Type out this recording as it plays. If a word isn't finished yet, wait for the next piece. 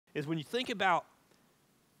is when you think about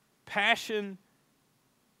passion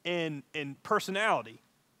and personality,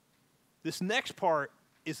 this next part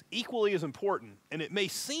is equally as important. And it may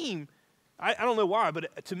seem, I don't know why,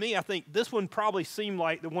 but to me, I think this one probably seemed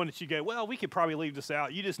like the one that you go, well, we could probably leave this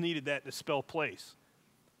out. You just needed that to spell place.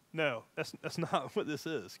 No, that's not what this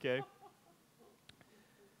is, okay?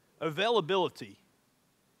 Availability.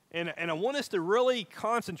 And I want us to really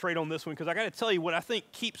concentrate on this one, because I got to tell you, what I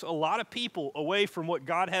think keeps a lot of people away from what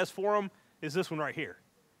God has for them is this one right here.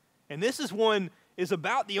 And this is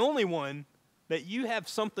about the only one that you have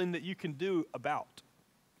something that you can do about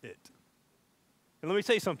it. And let me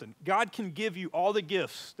tell you something. God can give you all the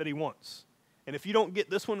gifts that he wants. And if you don't get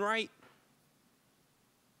this one right,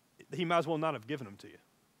 he might as well not have given them to you,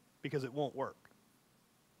 because it won't work.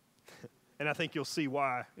 And I think you'll see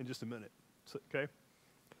why in just a minute. Okay?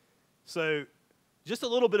 So, just a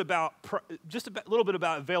little bit about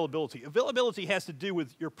availability. Availability has to do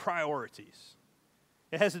with your priorities.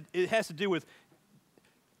 It has to do with,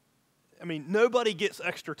 I mean, nobody gets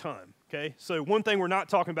extra time. Okay, so one thing we're not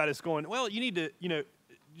talking about is going, well, you need to,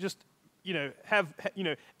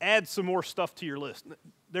 add some more stuff to your list.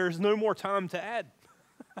 There's no more time to add.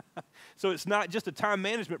 So it's not just a time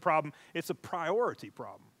management problem; it's a priority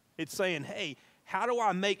problem. It's saying, hey, how do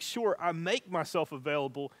I make sure I make myself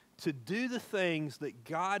available to do the things that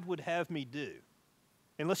God would have me do?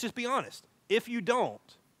 And let's just be honest. If you don't,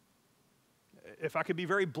 if I could be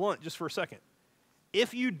very blunt just for a second,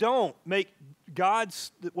 if you don't make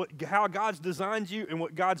how God's designed you and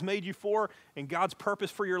what God's made you for and God's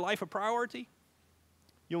purpose for your life a priority,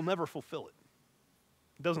 you'll never fulfill it.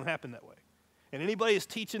 It doesn't happen that way. And anybody is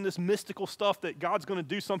teaching this mystical stuff that God's going to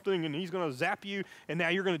do something and he's going to zap you and now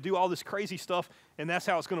you're going to do all this crazy stuff and that's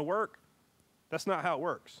how it's going to work, that's not how it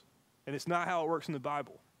works. And it's not how it works in the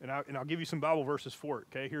Bible. And I'll give you some Bible verses for it,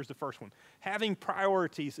 okay? Here's the first one. Having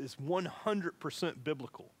priorities is 100%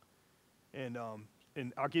 biblical. And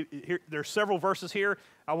I'll give here. There's several verses here.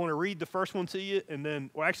 I want to read the first one to you, and then,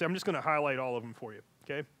 well, actually, I'm just going to highlight all of them for you,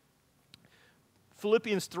 okay?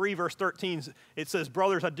 Philippians 3, verse 13, it says,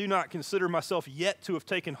 brothers, I do not consider myself yet to have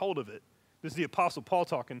taken hold of it. This is the Apostle Paul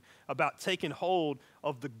talking about taking hold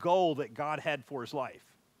of the goal that God had for his life.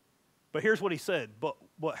 But here's what he said. But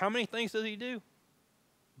how many things does he do?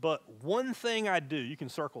 But one thing I do. You can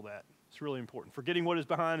circle that. It's really important. Forgetting what is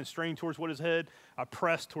behind and straining towards what is ahead, I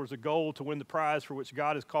press towards the goal to win the prize for which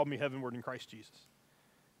God has called me heavenward in Christ Jesus.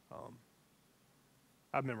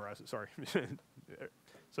 I've memorized it, sorry.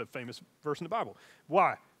 It's a famous verse in the Bible.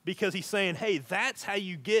 Why? Because he's saying, hey, that's how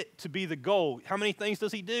you get to be the goal. How many things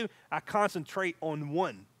does he do? I concentrate on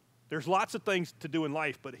one. There's lots of things to do in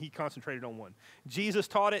life, but he concentrated on one. Jesus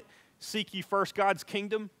taught it, seek ye first God's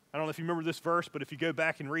kingdom. I don't know if you remember this verse, but if you go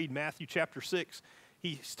back and read Matthew chapter 6,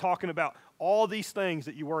 he's talking about all these things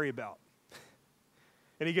that you worry about.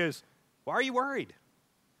 And he goes, why are you worried?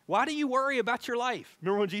 Why do you worry about your life?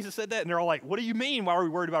 Remember when Jesus said that? And they're all like, what do you mean, why are we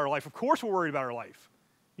worried about our life? Of course we're worried about our life.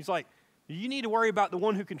 He's like, you need to worry about the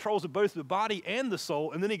one who controls both the body and the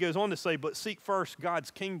soul. And then he goes on to say, but seek first God's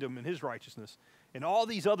kingdom and his righteousness, and all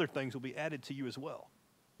these other things will be added to you as well.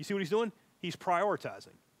 You see what he's doing? He's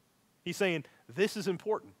prioritizing. He's saying, this is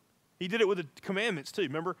important. He did it with the commandments too.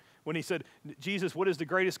 Remember when he said, Jesus, what is the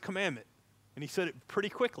greatest commandment? And he said it pretty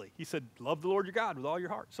quickly. He said, love the Lord your God with all your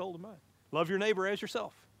heart, soul, and mind. Love your neighbor as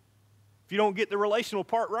yourself. If you don't get the relational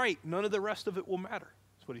part right, none of the rest of it will matter.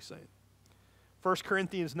 That's what he's saying. 1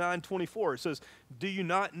 Corinthians 9:24, it says, do you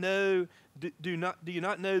not know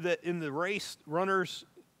that in the race runners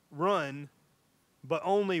run, but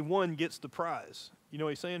only one gets the prize? You know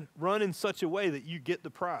what he's saying? Run in such a way that you get the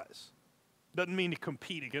prize. Doesn't mean to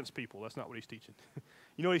compete against people. That's not what he's teaching.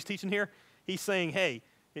 You know what he's teaching here? He's saying, hey,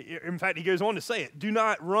 in fact, he goes on to say it, do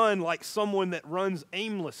not run like someone that runs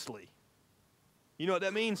aimlessly. You know what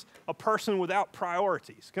that means? A person without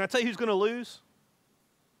priorities. Can I tell you who's going to lose?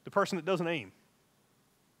 The person that doesn't aim.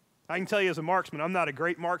 I can tell you as a marksman, I'm not a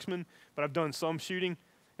great marksman, but I've done some shooting.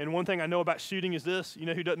 And one thing I know about shooting is this. You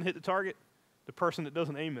know who doesn't hit the target? The person that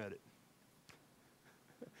doesn't aim at it.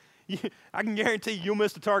 I can guarantee you'll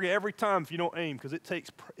miss the target every time if you don't aim, because it takes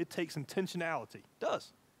intentionality. It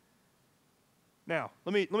does. Now,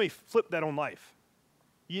 let me flip that on life.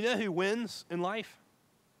 You know who wins in life?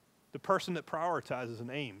 The person that prioritizes and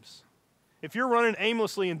aims. If you're running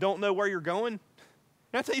aimlessly and don't know where you're going,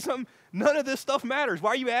 can I tell you something? None of this stuff matters.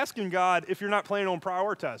 Why are you asking God if you're not planning on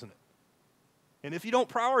prioritizing it? And if you don't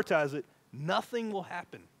prioritize it, nothing will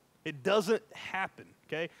happen. It doesn't happen,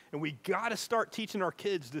 okay? And we got to start teaching our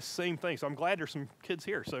kids this same thing. So I'm glad there's some kids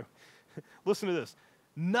here. So listen to this.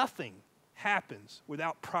 Nothing happens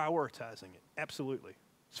without prioritizing it. Absolutely.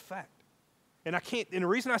 It's a fact. And and the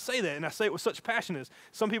reason I say that, and I say it with such passion, is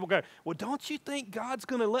some people go, well, don't you think God's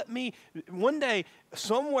going to let me one day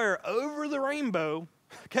somewhere over the rainbow,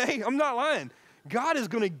 okay, I'm not lying, God is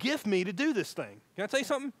going to gift me to do this thing. Can I tell you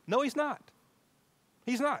something? No, he's not.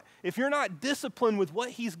 He's not. If you're not disciplined with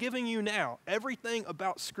what he's giving you now, everything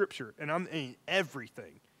about Scripture, and I mean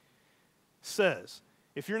everything, says,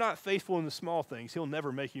 if you're not faithful in the small things, he'll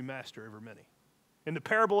never make you master over many. In the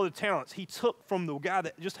parable of the talents, he took from the guy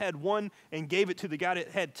that just had one and gave it to the guy that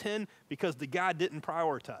had 10 because the guy didn't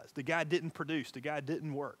prioritize. The guy didn't produce. The guy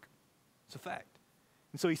didn't work. It's a fact.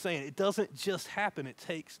 And so he's saying it doesn't just happen. It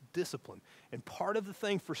takes discipline. And part of the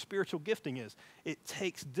thing for spiritual gifting is it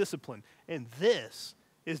takes discipline. And this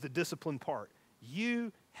is the discipline part.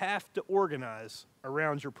 You have to organize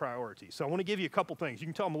around your priorities. So I want to give you a couple things. You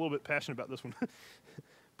can tell I'm a little bit passionate about this one.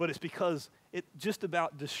 But it's because it just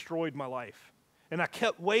about destroyed my life. And I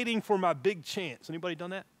kept waiting for my big chance. Anybody done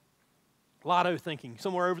that? Lotto thinking,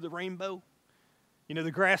 somewhere over the rainbow. You know,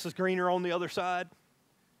 the grass is greener on the other side.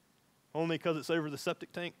 Only because it's over the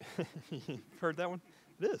septic tank. Heard that one?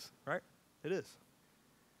 It is, right? It is.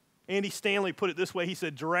 Andy Stanley put it this way. He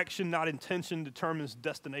said, direction, not intention, determines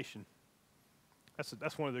destination.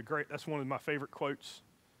 That's one of my favorite quotes.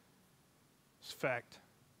 It's fact.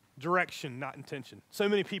 Direction, not intention. So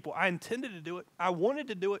many people, I intended to do it. I wanted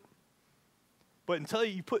to do it. But until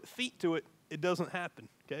you put feet to it, it doesn't happen,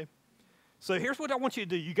 okay? So here's what I want you to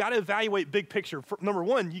do. You got to evaluate big picture. Number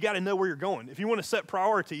one, you got to know where you're going. If you want to set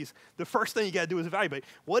priorities, the first thing you got to do is evaluate.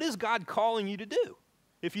 What is God calling you to do?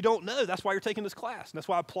 If you don't know, that's why you're taking this class. And that's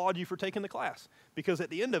why I applaud you for taking the class. Because at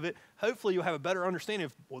the end of it, hopefully you'll have a better understanding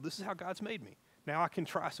of, well, this is how God's made me. Now I can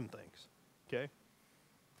try some things, okay?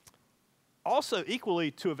 Also, equally,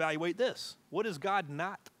 to evaluate this. What is God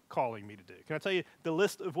not calling me to do? Can I tell you, the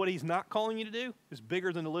list of what he's not calling you to do is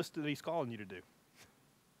bigger than the list that he's calling you to do.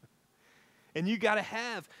 And you've got to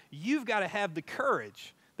have the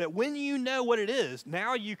courage that when you know what it is,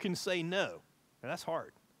 now you can say no. And that's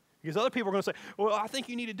hard. Because other people are going to say, well, I think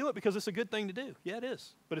you need to do it because it's a good thing to do. Yeah, it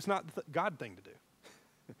is. But it's not the God thing to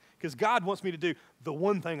do. Because God wants me to do the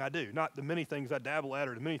one thing I do, not the many things I dabble at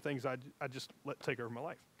or the many things I just let take over my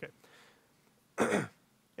life. Okay.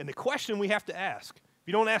 And the question we have to ask, if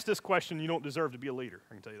you don't ask this question, you don't deserve to be a leader.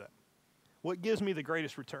 I can tell you that. What gives me the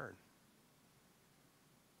greatest return?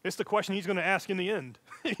 It's the question he's going to ask in the end.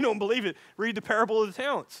 If you don't believe it, read the parable of the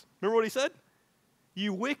talents. Remember what he said?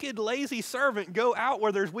 You wicked, lazy servant, go out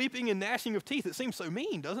where there's weeping and gnashing of teeth. It seems so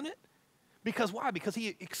mean, doesn't it? Because why? Because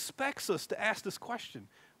he expects us to ask this question.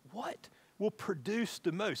 What will produce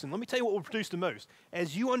the most? And let me tell you what will produce the most.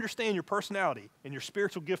 As you understand your personality and your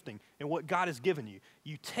spiritual gifting and what God has given you,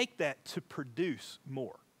 you take that to produce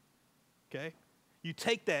more. Okay? You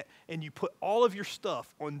take that and you put all of your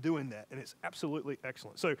stuff on doing that, and it's absolutely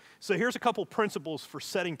excellent. So here's a couple principles for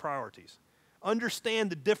setting priorities.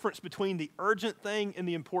 Understand the difference between the urgent thing and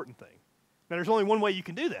the important thing. Now, there's only one way you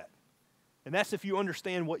can do that, and that's if you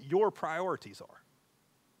understand what your priorities are.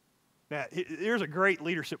 Now, here's a great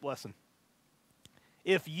leadership lesson.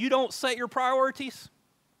 If you don't set your priorities,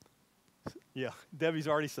 yeah, Debbie's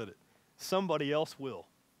already said it, somebody else will,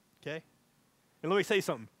 okay? And let me say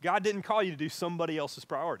something. God didn't call you to do somebody else's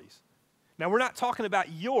priorities. Now, we're not talking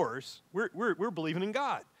about yours. We're believing in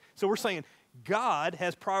God. So we're saying God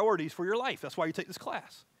has priorities for your life. That's why you take this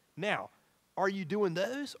class. Now, are you doing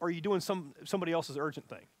those, or are you doing somebody else's urgent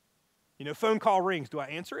thing? You know, phone call rings. Do I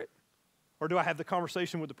answer it, or do I have the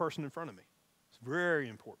conversation with the person in front of me? It's very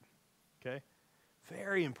important, okay?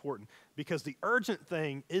 Very important, because the urgent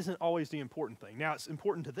thing isn't always the important thing. Now, it's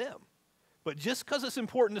important to them. But just because it's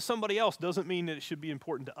important to somebody else doesn't mean that it should be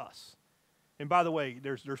important to us. And by the way,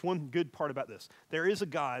 there's one good part about this. There is a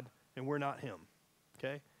God, and we're not him,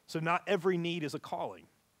 okay? So not every need is a calling.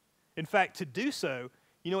 In fact, to do so,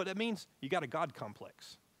 you know what that means? You got a God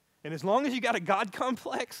complex. And as long as you got a God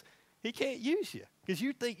complex, he can't use you because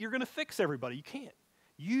you think you're going to fix everybody. You can't.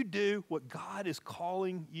 You do what God is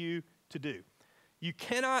calling you to do. You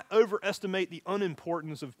cannot overestimate the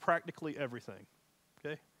unimportance of practically everything,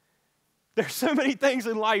 okay? There's so many things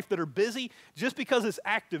in life that are busy. Just because it's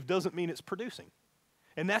active doesn't mean it's producing.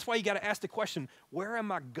 And that's why you got to ask the question, where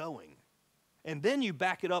am I going? And then you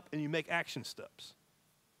back it up and you make action steps.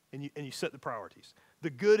 And you set the priorities. The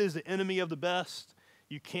good is the enemy of the best.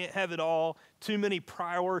 You can't have it all. Too many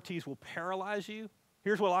priorities will paralyze you.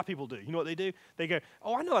 Here's what a lot of people do. You know what they do? They go,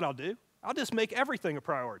 oh, I know what I'll do. I'll just make everything a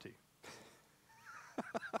priority.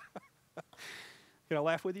 Can I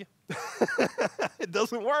laugh with you? It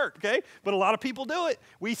doesn't work, okay? But a lot of people do it.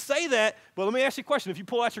 We say that, but let me ask you a question. If you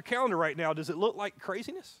pull out your calendar right now, does it look like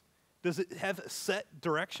craziness? Does it have a set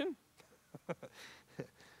direction?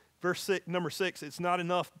 Number 6, it's not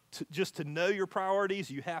enough just to know your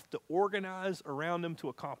priorities. You have to organize around them to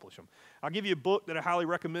accomplish them. I'll give you a book that I highly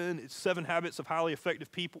recommend. It's 7 Habits of Highly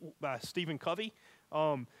Effective People by Stephen Covey.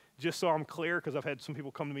 Just so I'm clear, because I've had some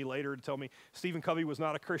people come to me later to tell me Stephen Covey was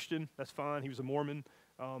not a Christian. That's fine. He was a Mormon.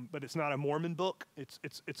 But it's not a Mormon book.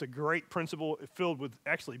 It's a great principle filled with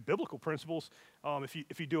actually biblical principles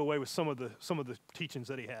if you do away with some of the teachings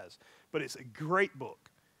that he has. But it's a great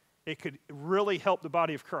book. It could really help the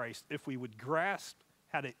body of Christ if we would grasp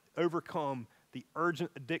how to overcome the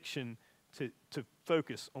urgent addiction to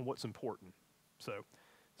focus on what's important.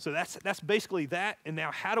 So that's basically that. And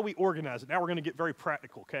now how do we organize it? Now we're going to get very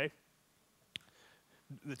practical, okay?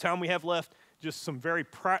 The time we have left, just some very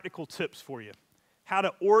practical tips for you. How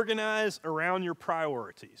to organize around your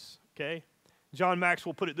priorities, okay? John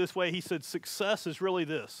Maxwell put it this way. He said, success is really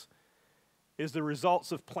this, is the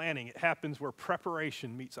results of planning. It happens where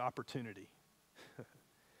preparation meets opportunity. I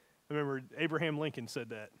remember Abraham Lincoln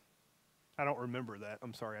said that. I don't remember that.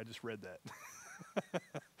 I'm sorry, I just read that.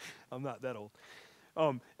 I'm not that old.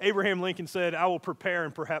 Abraham Lincoln said, I will prepare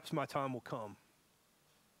and perhaps my time will come.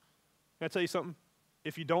 Can I tell you something?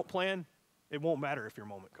 If you don't plan, it won't matter if your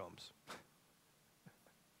moment comes.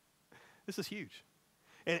 This is huge.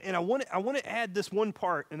 And I want to add this one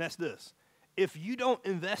part, and that's this. If you don't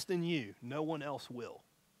invest in you, no one else will.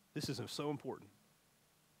 This is so important.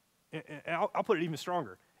 And I'll put it even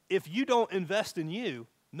stronger. If you don't invest in you,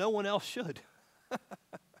 no one else should.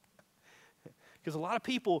 Because a lot of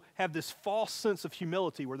people have this false sense of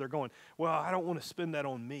humility where they're going, well, I don't want to spend that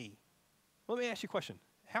on me. Let me ask you a question.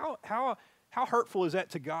 How hurtful is that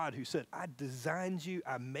to God who said, I designed you,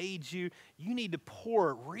 I made you. You need to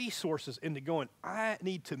pour resources into going, I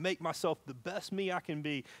need to make myself the best me I can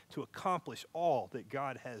be to accomplish all that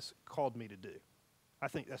God has called me to do. I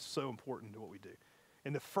think that's so important to what we do.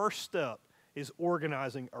 And the first step is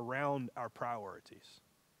organizing around our priorities.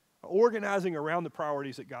 Organizing around the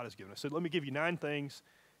priorities that God has given us. So let me give you 9 things,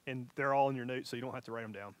 and they're all in your notes, so you don't have to write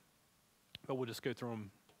them down. But we'll just go through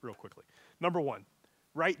them real quickly. Number 1.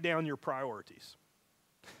 Write down your priorities.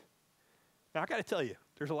 Now, I got to tell you,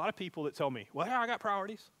 there's a lot of people that tell me, well, I got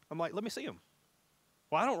priorities. I'm like, let me see them.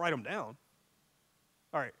 Well, I don't write them down.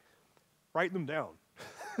 All right, write them down.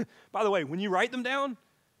 By the way, when you write them down,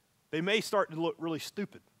 they may start to look really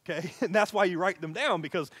stupid, okay? And that's why you write them down,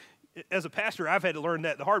 because as a pastor, I've had to learn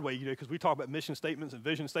that the hard way, because we talk about mission statements and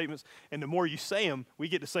vision statements, and the more you say them, we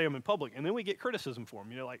get to say them in public, and then we get criticism for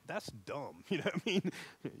them. Like, that's dumb. You know what I mean?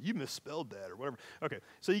 You misspelled that or whatever. Okay,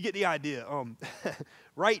 so you get the idea.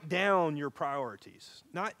 Write down your priorities.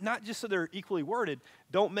 Not just so they're equally worded.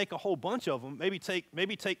 Don't make a whole bunch of them. Maybe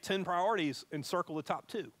take 10 priorities and circle the top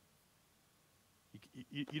 2.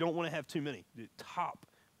 You don't want to have too many.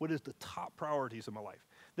 What is the top priorities of my life?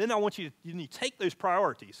 Then I want you to take those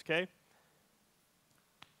priorities, okay?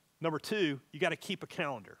 Number 2, you got to keep a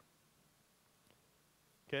calendar.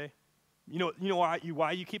 Okay? You know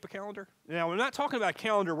why you keep a calendar? Now, I'm not talking about a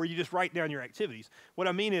calendar where you just write down your activities. What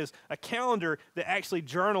I mean is a calendar that actually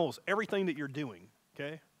journals everything that you're doing,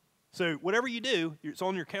 okay? So whatever you do, it's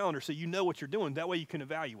on your calendar so you know what you're doing. That way you can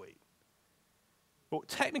evaluate. But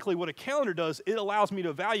technically what a calendar does, it allows me to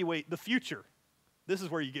evaluate the future. This is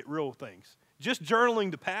where you get real things. Just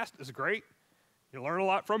journaling the past is great. You learn a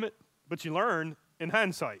lot from it, but you learn in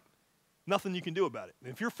hindsight. Nothing you can do about it.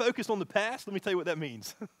 And if you're focused on the past, let me tell you what that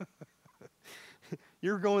means.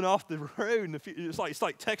 You're going off the road in the future. It's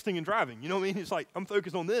like texting and driving. You know what I mean? It's like, I'm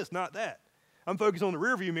focused on this, not that. I'm focused on the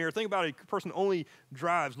rearview mirror. Think about a person only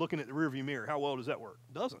drives looking at the rearview mirror. How well does that work?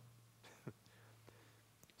 It doesn't.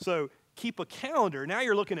 So keep a calendar. Now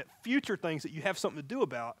you're looking at future things that you have something to do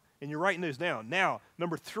about, and you're writing those down. Now,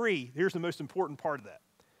 number 3, here's the most important part of that.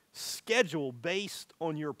 Schedule based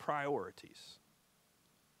on your priorities.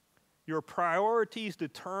 Your priorities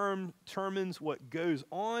determines what goes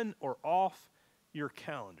on or off your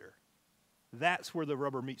calendar. That's where the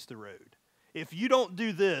rubber meets the road. If you don't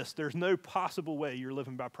do this, there's no possible way you're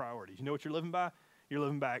living by priorities. You know what you're living by? You're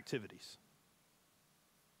living by activities.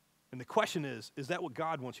 And the question is that what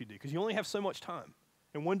God wants you to do? Because you only have so much time.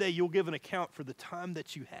 And one day you'll give an account for the time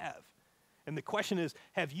that you have. And the question is,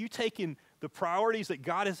 have you taken the priorities that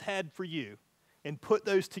God has had for you and put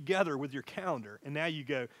those together with your calendar? And now you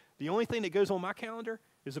go, the only thing that goes on my calendar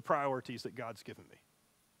is the priorities that God's given me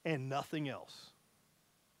and nothing else.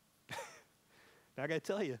 Now I got to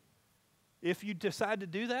tell you, if you decide to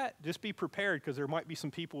do that, just be prepared, because there might be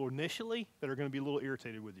some people initially that are going to be a little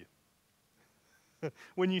irritated with you.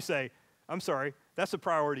 When you say, I'm sorry, that's a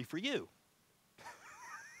priority for you.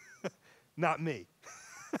 Not me.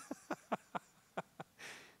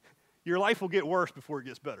 Your life will get worse before it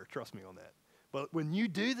gets better. Trust me on that. But when you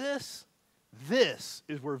do this, this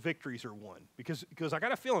is where victories are won. Because I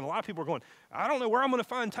got a feeling a lot of people are going, I don't know where I'm going to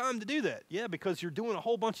find time to do that. Yeah, because you're doing a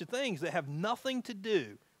whole bunch of things that have nothing to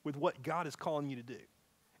do with what God is calling you to do.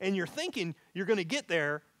 And you're thinking you're going to get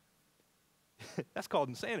there. That's called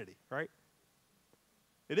insanity, right?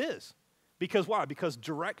 It is. Because why? Because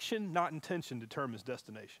direction, not intention, determines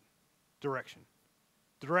destination. Direction.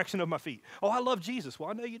 The direction of my feet. Oh, I love Jesus. Well,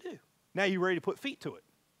 I know you do. Now you're ready to put feet to it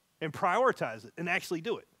and prioritize it and actually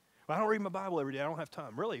do it. Well, I don't read my Bible every day. I don't have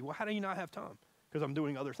time. Really? Well, how do you not have time? Because I'm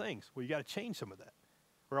doing other things. Well, you got to change some of that,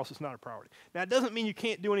 or else it's not a priority. Now, it doesn't mean you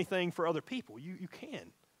can't do anything for other people. You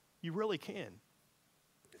can. You really can.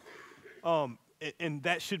 And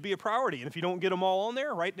that should be a priority. And if you don't get them all on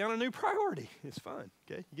there, write down a new priority. It's fine.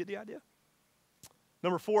 Okay? You get the idea?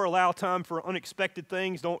 Number 4, allow time for unexpected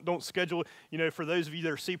things. Don't schedule, for those of you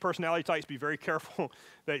that are C personality types, be very careful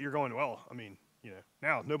that you're going, well, I mean,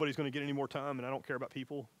 now nobody's going to get any more time, and I don't care about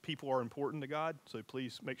people. People are important to God, so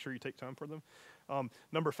please make sure you take time for them.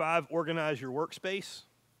 Number 5, organize your workspace.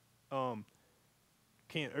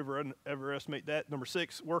 Can't overestimate that. Number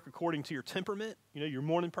 6, work according to your temperament. Your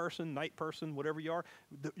morning person, night person, whatever you are.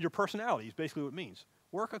 Your personality is basically what it means.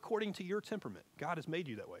 Work according to your temperament. God has made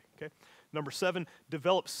you that way, okay? Number 7,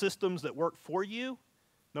 develop systems that work for you.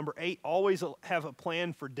 Number 8, always have a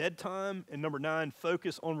plan for dead time. And number 9,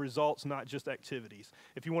 focus on results, not just activities.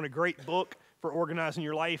 If you want a great book for organizing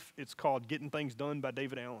your life, it's called Getting Things Done by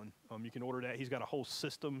David Allen. You can order that. He's got a whole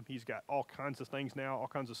system. He's got all kinds of things now, all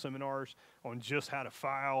kinds of seminars on just how to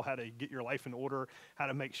file, how to get your life in order, how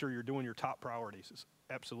to make sure you're doing your top priorities. It's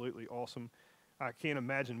absolutely awesome. I can't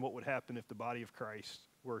imagine what would happen if the body of Christ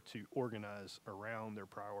were to organize around their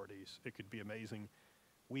priorities. It could be amazing.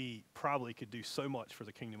 We probably could do so much for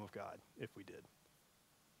the kingdom of God if we did.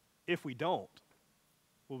 If we don't,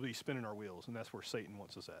 we'll be spinning our wheels, and that's where Satan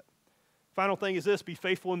wants us at. Final thing is this: be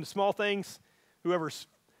faithful in the small things.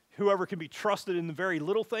 Whoever can be trusted in the very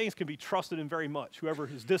little things can be trusted in very much. Whoever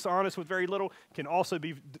is dishonest with very little can also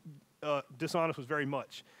be dishonest with very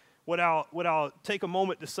much. What I'll take a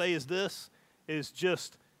moment to say is this, is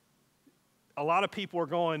just a lot of people are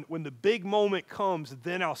going, when the big moment comes,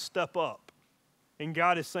 then I'll step up. And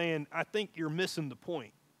God is saying, I think you're missing the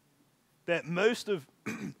point. That most of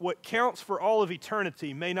what counts for all of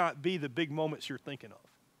eternity may not be the big moments you're thinking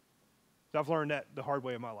of. I've learned that the hard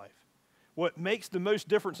way in my life. What makes the most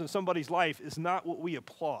difference in somebody's life is not what we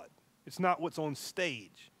applaud. It's not what's on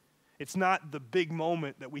stage. It's not the big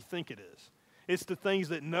moment that we think it is. It's the things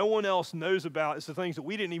that no one else knows about. It's the things that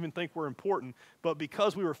we didn't even think were important. But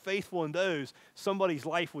because we were faithful in those, somebody's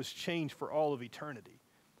life was changed for all of eternity.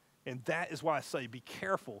 And that is why I say be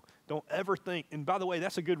careful. Don't ever think, and by the way,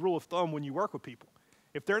 that's a good rule of thumb when you work with people.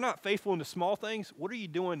 If they're not faithful in the small things, what are you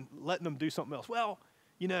doing letting them do something else? Well,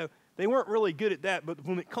 they weren't really good at that, but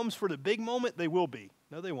when it comes for the big moment, they will be.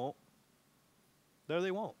 No, they won't. No,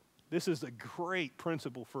 they won't. This is a great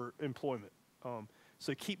principle for employment.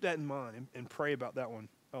 So keep that in mind and pray about that one.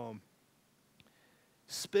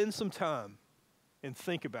 Spend some time and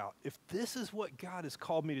think about, if this is what God has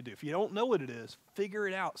called me to do. If you don't know what it is, figure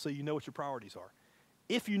it out so you know what your priorities are.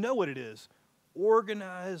 If you know what it is,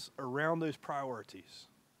 organize around those priorities.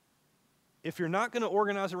 If you're not going to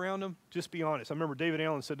organize around them, just be honest. I remember David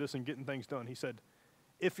Allen said this in Getting Things Done. He said,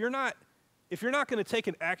 if you're not going to take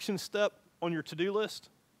an action step on your to-do list,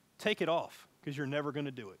 take it off, because you're never going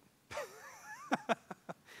to do it.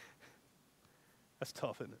 That's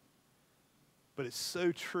tough, isn't it? But it's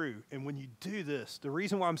so true. And when you do this, the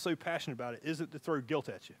reason why I'm so passionate about it isn't to throw guilt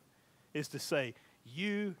at you. It's to say,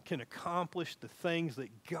 you can accomplish the things that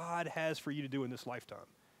God has for you to do in this lifetime.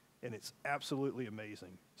 And it's absolutely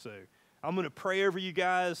amazing. So I'm going to pray over you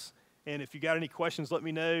guys. And if you got any questions, let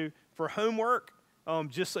me know. For homework,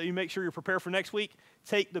 just so you make sure you're prepared for next week,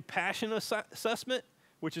 take the passion assessment,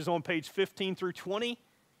 which is on page 15 through 20.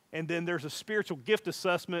 And then there's a spiritual gift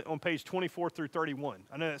assessment on page 24 through 31.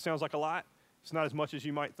 I know that sounds like a lot. It's not as much as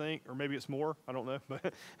you might think, or maybe it's more. I don't know.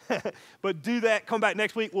 But do that. Come back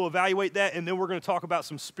next week. We'll evaluate that, and then we're going to talk about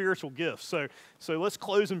some spiritual gifts. So let's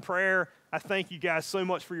close in prayer. I thank you guys so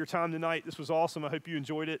much for your time tonight. This was awesome. I hope you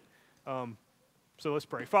enjoyed it. So let's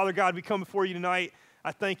pray. Father God, we come before you tonight.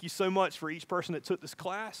 I thank you so much for each person that took this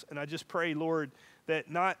class, and I just pray, Lord,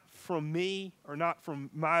 that not from me or not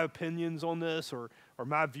from my opinions on this or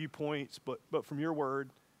my viewpoints, but from your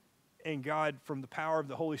word, and God, from the power of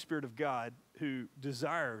the Holy Spirit of God, who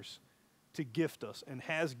desires to gift us and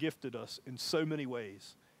has gifted us in so many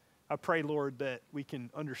ways. I pray, Lord, that we can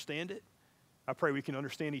understand it. I pray we can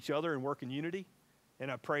understand each other and work in unity.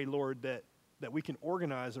 And I pray, Lord, that we can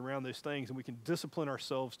organize around those things and we can discipline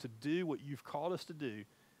ourselves to do what you've called us to do,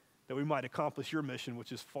 that we might accomplish your mission,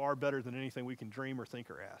 which is far better than anything we can dream or think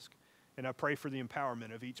or ask. And I pray for the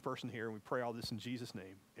empowerment of each person here, and we pray all this in Jesus'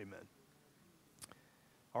 name. Amen.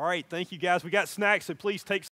 All right, thank you guys. We got snacks, so please take